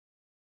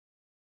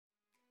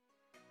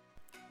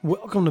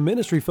Welcome to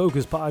Ministry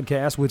Focus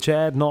Podcast with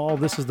Chad Nall.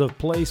 This is the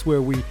place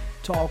where we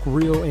talk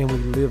real and we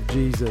live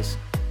Jesus.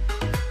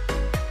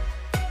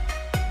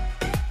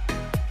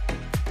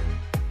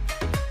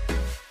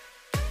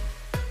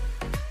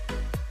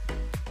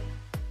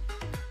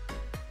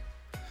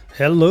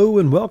 Hello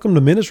and welcome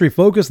to Ministry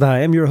Focus.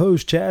 I am your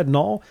host, Chad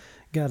Nall.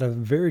 Got a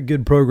very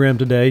good program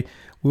today.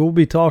 We will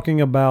be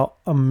talking about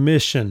a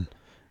mission.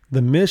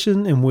 The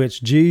mission in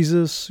which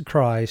Jesus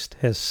Christ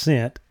has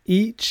sent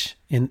each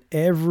and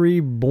every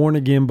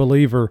born-again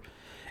believer.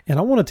 And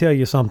I want to tell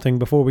you something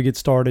before we get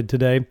started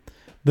today.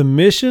 The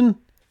mission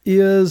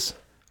is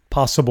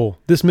possible.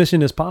 This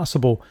mission is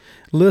possible.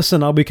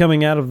 Listen, I'll be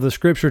coming out of the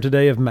scripture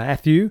today of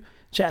Matthew,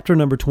 chapter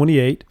number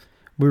 28.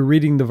 We're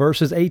reading the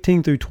verses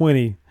 18 through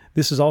 20.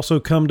 This has also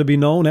come to be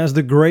known as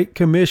the Great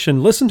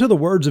Commission. Listen to the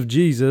words of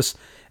Jesus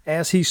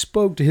as he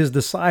spoke to his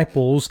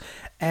disciples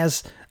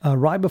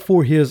right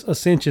before his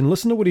ascension.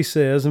 Listen to what he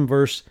says in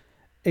verse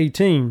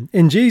 18.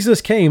 And Jesus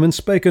came and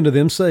spake unto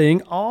them,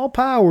 saying, All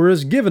power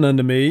is given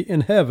unto me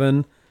in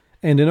heaven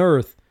and in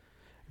earth.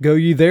 Go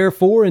ye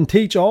therefore and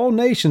teach all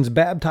nations,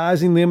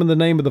 baptizing them in the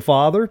name of the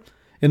Father,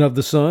 and of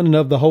the Son, and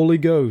of the Holy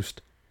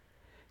Ghost,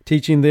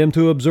 teaching them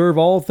to observe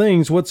all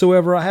things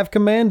whatsoever I have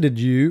commanded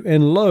you.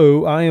 And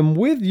lo, I am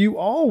with you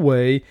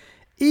always,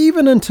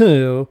 even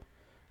until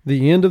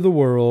the end of the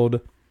world.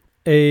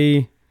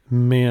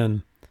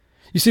 Amen.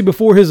 You see,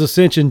 before his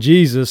ascension,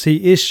 Jesus,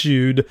 he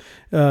issued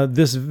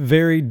this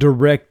very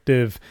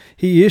directive.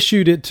 He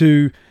issued it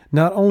to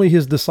not only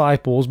his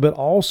disciples, but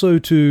also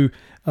to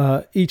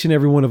each and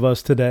every one of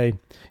us today.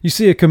 You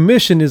see, a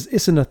commission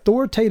it's an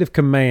authoritative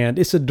command.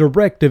 It's a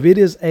directive. It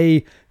is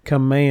a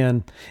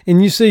command.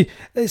 And you see,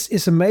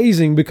 it's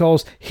amazing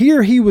because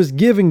here he was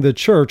giving the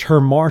church her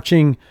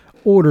marching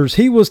orders.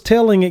 He was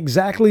telling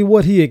exactly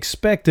what he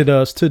expected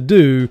us to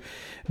do,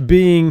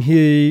 being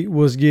he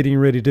was getting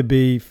ready to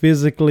be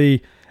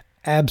physically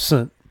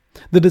absent.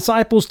 The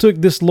disciples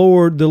took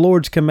the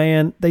Lord's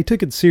command, they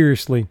took it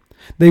seriously.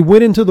 They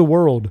went into the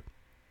world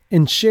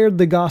and shared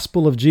the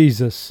gospel of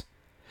Jesus.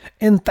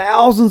 And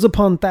thousands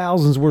upon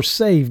thousands were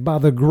saved by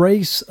the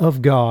grace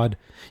of God.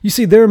 You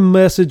see, their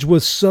message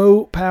was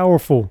so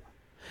powerful,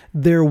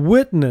 their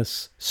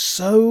witness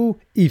so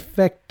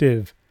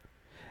effective,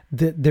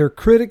 that their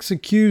critics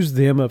accused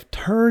them of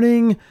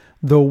turning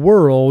the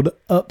world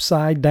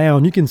upside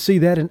down. You can see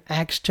that in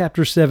Acts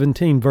chapter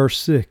 17, verse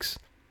 6.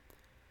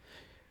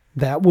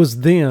 That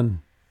was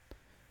then.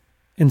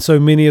 And so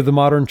many of the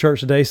modern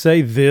church today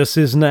say, this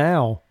is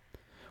now.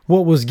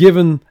 What was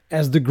given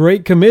as the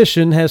Great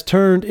Commission has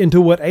turned into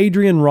what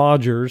Adrian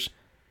Rogers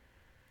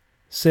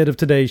said of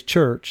today's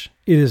church.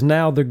 It is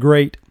now the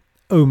Great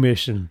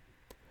Omission.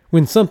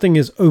 When something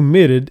is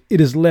omitted,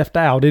 it is left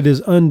out, it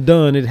is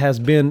undone, it has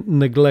been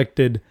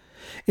neglected.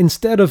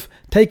 Instead of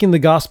taking the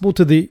gospel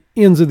to the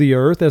ends of the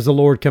earth as the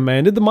Lord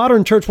commanded, the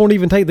modern church won't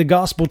even take the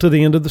gospel to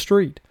the end of the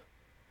street.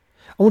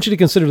 I want you to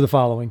consider the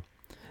following.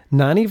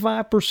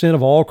 95%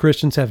 of all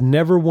Christians have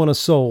never won a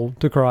soul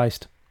to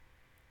Christ.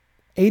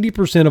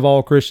 80% of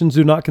all Christians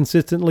do not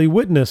consistently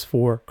witness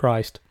for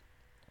Christ.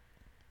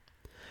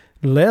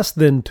 Less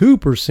than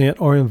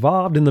 2% are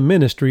involved in the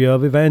ministry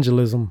of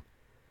evangelism.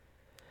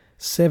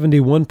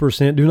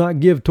 71% do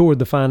not give toward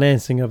the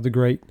financing of the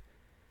Great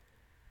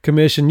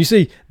Commission. You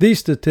see, these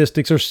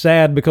statistics are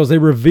sad because they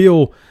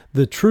reveal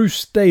the true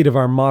state of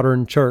our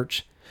modern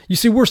church. You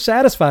see, we're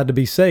satisfied to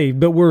be saved,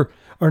 but we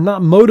are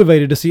not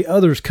motivated to see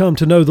others come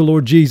to know the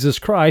Lord Jesus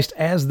Christ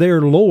as their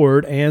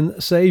Lord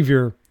and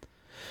Savior.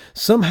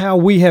 Somehow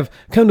we have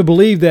come to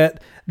believe that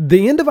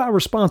the end of our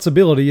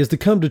responsibility is to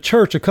come to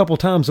church a couple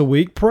times a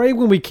week, pray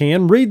when we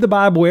can, read the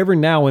Bible every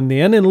now and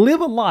then, and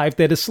live a life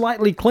that is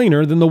slightly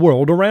cleaner than the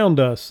world around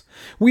us.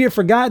 We have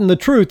forgotten the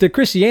truth that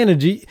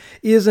Christianity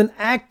is an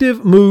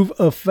active move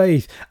of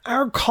faith.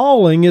 Our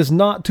calling is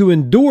not to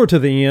endure to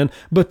the end,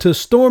 but to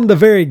storm the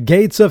very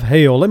gates of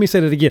hell. Let me say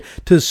that again.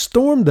 To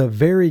storm the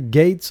very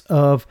gates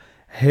of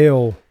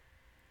hell.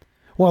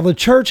 While the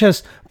church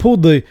has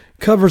pulled the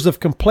covers of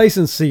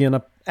complacency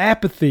and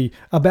apathy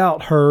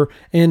about her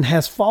and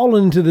has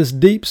fallen into this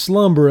deep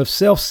slumber of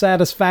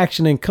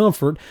self-satisfaction and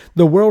comfort,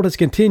 the world has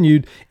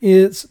continued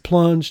its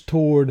plunge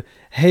toward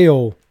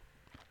hell.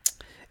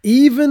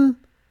 Even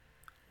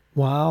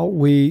while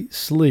we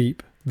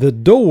sleep, the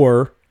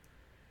door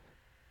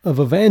of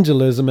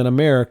evangelism in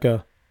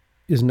America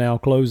is now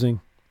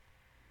closing.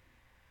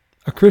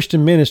 A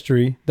Christian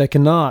ministry that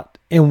cannot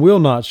and will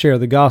not share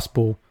the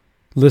gospel,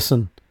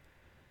 listen,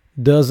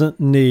 doesn't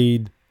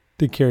need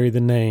to carry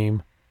the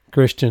name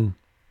Christian.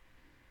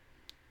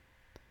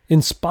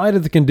 In spite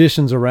of the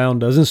conditions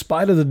around us, in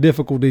spite of the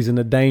difficulties and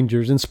the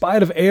dangers, in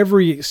spite of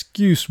every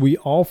excuse we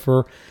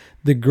offer,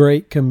 the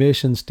Great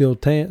Commission still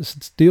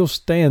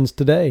stands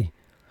today.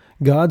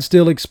 God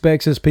still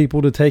expects his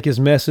people to take his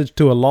message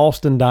to a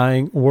lost and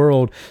dying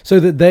world so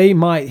that they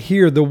might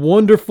hear the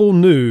wonderful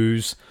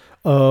news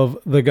of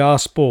the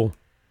gospel.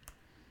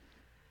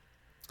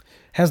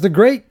 Has the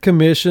Great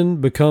Commission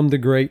become the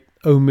Great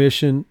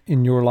Omission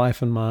in your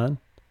life and mine?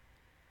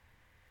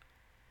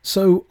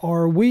 So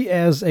are we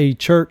as a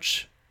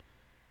church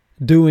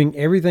doing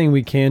everything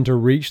we can to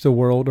reach the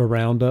world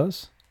around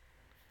us?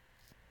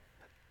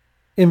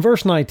 In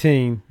verse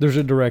 19, there's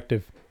a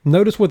directive.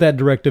 Notice what that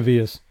directive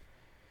is.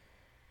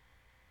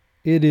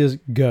 It is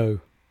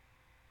go.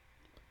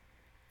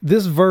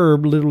 This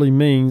verb literally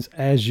means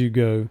as you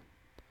go.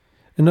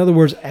 In other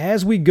words,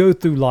 as we go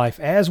through life,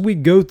 as we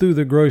go through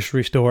the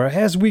grocery store,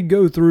 as we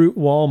go through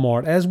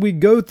Walmart, as we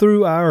go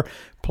through our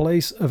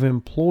place of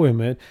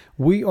employment,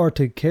 we are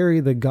to carry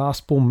the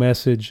gospel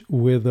message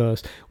with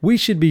us. We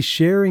should be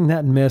sharing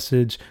that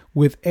message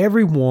with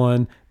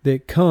everyone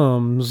that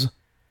comes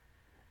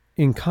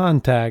in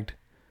contact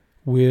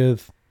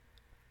with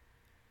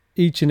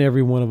each and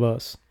every one of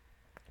us.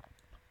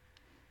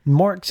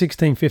 Mark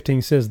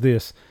 16:15 says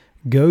this,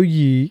 "Go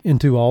ye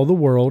into all the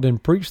world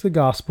and preach the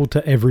gospel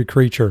to every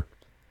creature."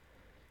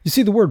 You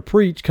see, the word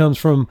preach comes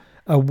from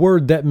a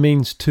word that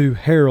means to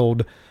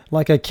herald.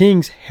 Like a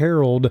king's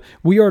herald,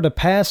 we are to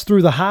pass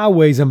through the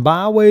highways and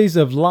byways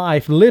of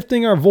life,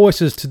 lifting our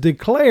voices to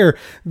declare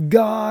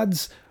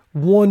God's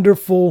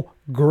wonderful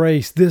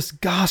grace, this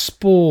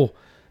gospel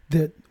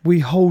that we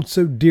hold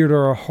so dear to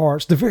our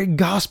hearts, the very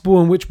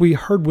gospel in which we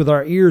heard with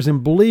our ears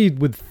and believed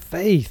with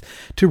faith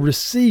to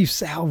receive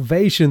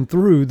salvation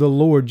through the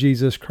Lord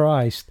Jesus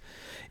Christ.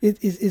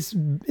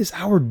 It's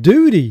our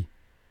duty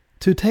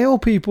to tell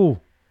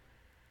people.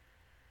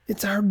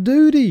 It's our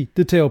duty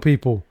to tell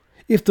people.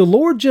 If the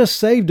Lord just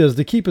saved us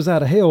to keep us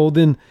out of hell,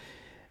 then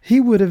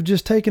He would have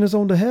just taken us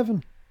on to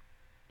heaven.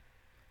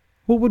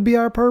 What would be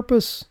our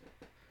purpose?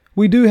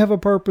 We do have a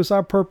purpose.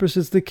 Our purpose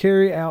is to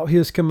carry out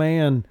His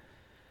command.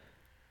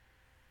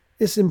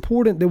 It's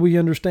important that we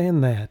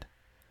understand that.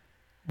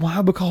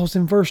 Why? Because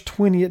in verse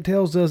 20, it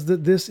tells us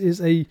that this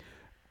is a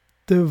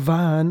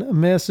divine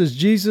message.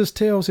 Jesus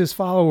tells His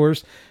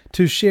followers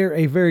to share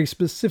a very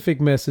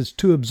specific message,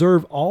 to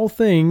observe all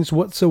things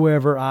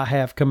whatsoever I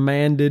have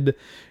commanded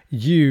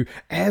you.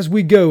 As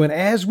we go and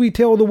as we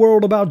tell the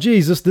world about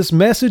Jesus, this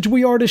message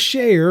we are to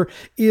share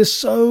is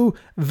so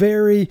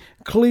very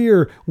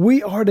clear.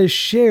 We are to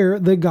share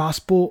the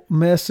gospel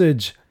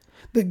message.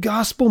 The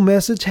gospel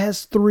message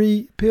has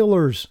 3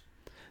 pillars: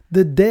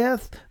 the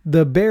death,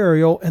 the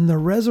burial, and the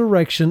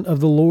resurrection of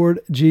the Lord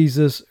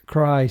Jesus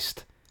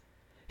Christ.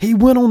 He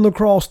went on the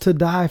cross to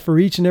die for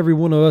each and every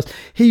one of us.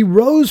 He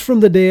rose from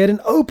the dead and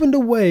opened a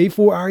way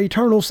for our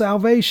eternal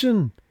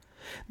salvation.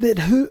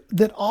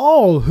 That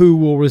all who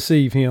will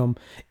receive Him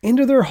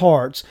into their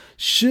hearts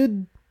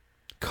should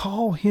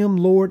call Him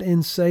Lord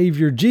and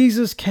Savior.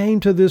 Jesus came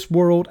to this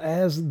world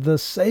as the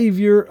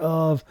Savior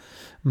of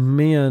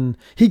men.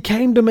 He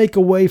came to make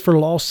a way for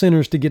lost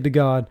sinners to get to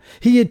God.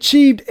 He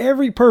achieved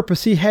every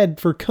purpose He had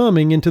for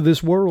coming into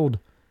this world.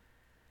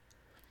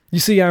 You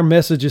see, our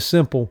message is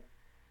simple.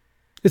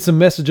 It's a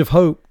message of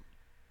hope.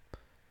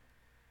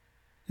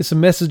 It's a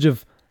message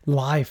of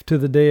life to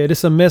the dead.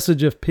 It's a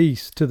message of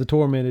peace to the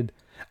tormented.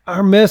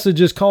 Our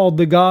message is called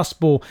the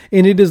gospel,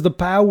 and it is the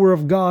power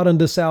of God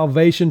unto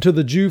salvation to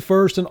the Jew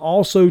first and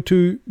also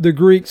to the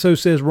Greek, so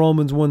says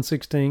Romans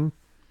 1:16.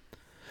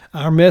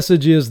 Our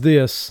message is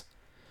this.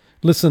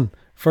 Listen,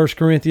 1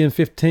 Corinthians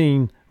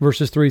 15,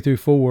 verses 3 through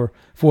 4.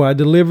 "For I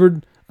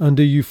delivered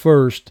unto you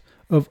first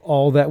of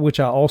all that which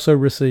I also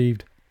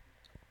received,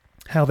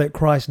 how that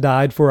Christ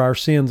died for our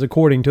sins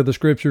according to the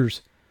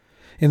Scriptures,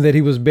 and that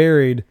He was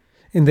buried,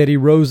 and that He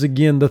rose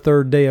again the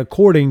 3rd day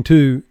according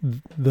to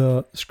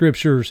the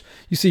Scriptures."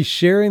 You see,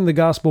 sharing the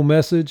gospel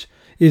message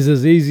is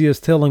as easy as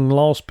telling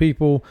lost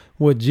people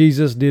what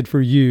Jesus did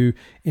for you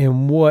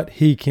and what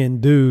He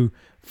can do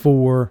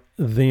for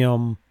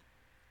them.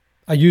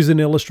 I used an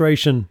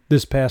illustration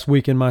this past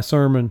week in my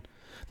sermon.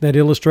 That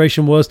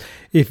illustration was,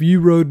 if you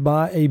rode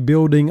by a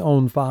building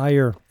on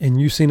fire and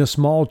you seen a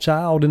small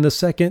child in the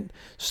 2nd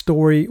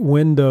story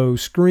window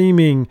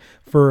screaming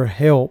for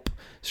help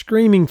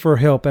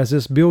as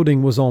this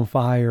building was on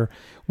fire,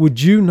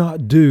 would you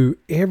not do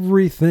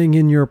everything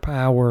in your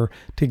power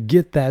to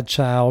get that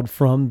child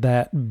from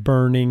that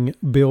burning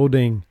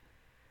building?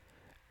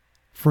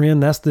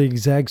 Friend, that's the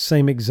exact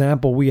same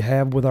example we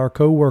have with our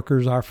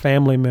coworkers, our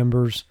family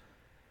members.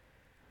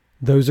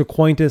 Those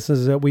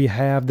acquaintances that we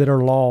have that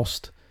are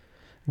lost,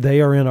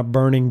 they are in a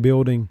burning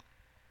building.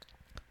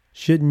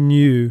 Shouldn't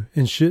you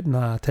and shouldn't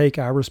I take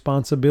our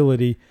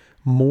responsibility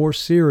more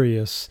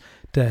serious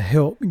to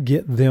help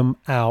get them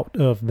out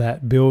of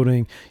that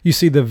building? You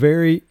see, the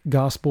very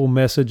gospel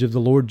message of the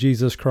Lord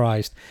Jesus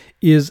Christ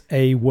is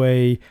a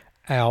way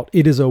out.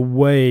 It is a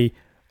way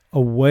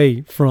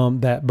away from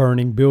that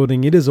burning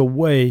building. It is a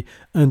way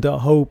unto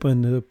hope,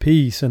 unto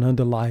peace, and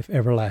unto life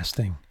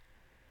everlasting.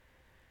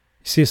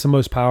 You see, it's the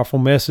most powerful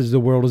message the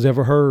world has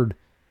ever heard.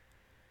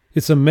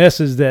 It's a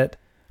message that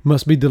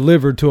must be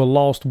delivered to a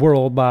lost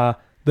world by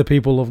the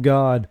people of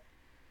God.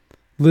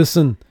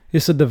 Listen,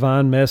 it's a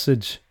divine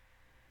message.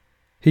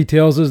 He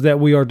tells us that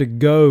we are to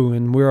go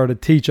and we are to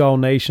teach all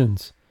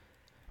nations.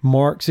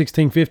 Mark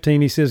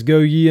 16:15, He says, "Go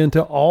ye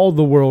into all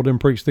the world and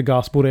preach the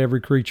gospel to every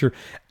creature."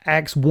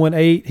 Acts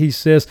 1:8, He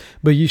says,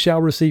 "But ye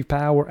shall receive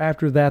power.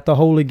 After that the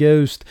Holy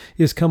Ghost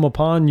is come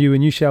upon you,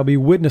 and you shall be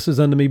witnesses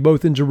unto me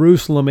both in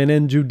Jerusalem and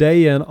in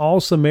Judea and all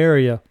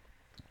Samaria,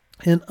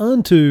 and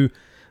unto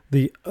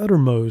the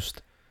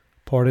uttermost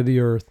part of the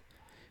earth.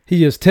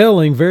 He is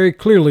telling very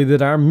clearly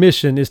that our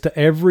mission is to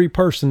every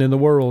person in the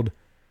world.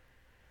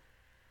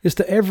 It's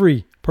to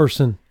every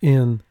person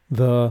in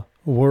the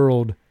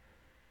world.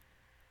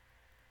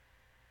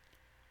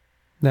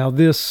 Now,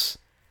 this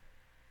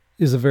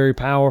is a very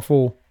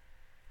powerful,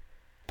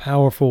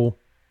 powerful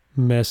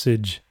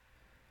message.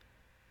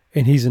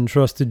 And He's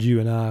entrusted you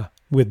and I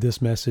with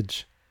this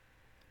message.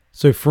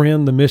 So,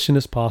 friend, the mission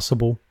is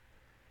possible.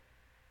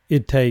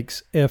 It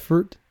takes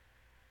effort.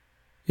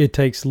 It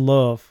takes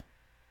love.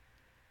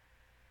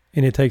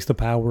 And it takes the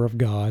power of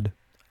God.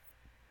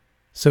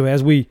 So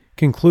as we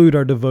conclude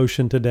our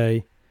devotion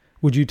today,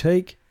 would you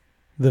take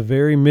the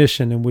very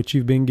mission in which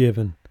you've been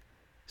given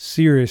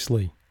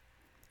seriously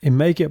and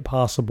make it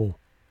possible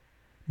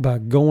by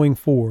going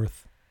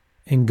forth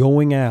and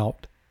going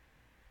out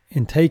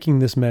and taking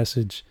this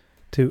message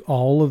to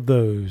all of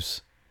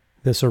those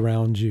that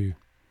surround you?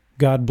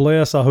 God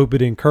bless. I hope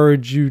it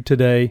encouraged you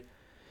today.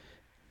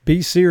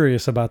 Be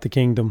serious about the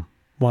kingdom.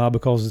 Why?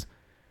 Because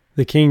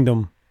the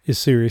kingdom is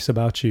serious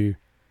about you.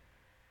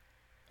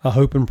 I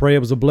hope and pray it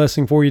was a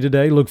blessing for you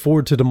today. Look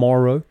forward to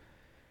tomorrow.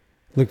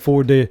 Look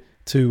forward to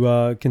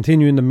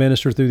continuing to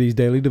minister through these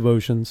daily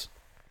devotions.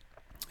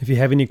 If you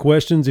have any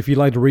questions, if you'd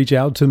like to reach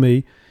out to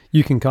me,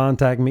 you can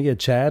contact me at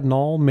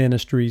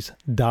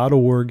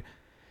chadnallministries.org.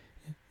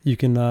 You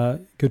can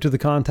go to the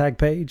contact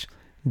page,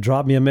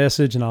 drop me a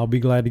message, and I'll be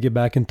glad to get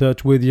back in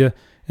touch with you.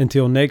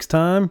 Until next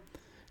time,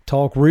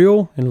 talk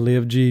real and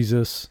live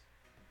Jesus.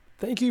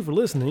 Thank you for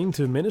listening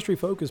to Ministry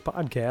Focus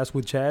Podcast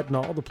with Chad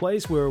Nall, the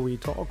place where we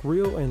talk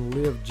real and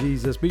live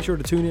Jesus. Be sure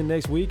to tune in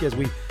next week as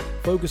we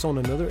focus on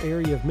another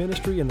area of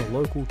ministry in the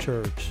local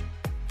church.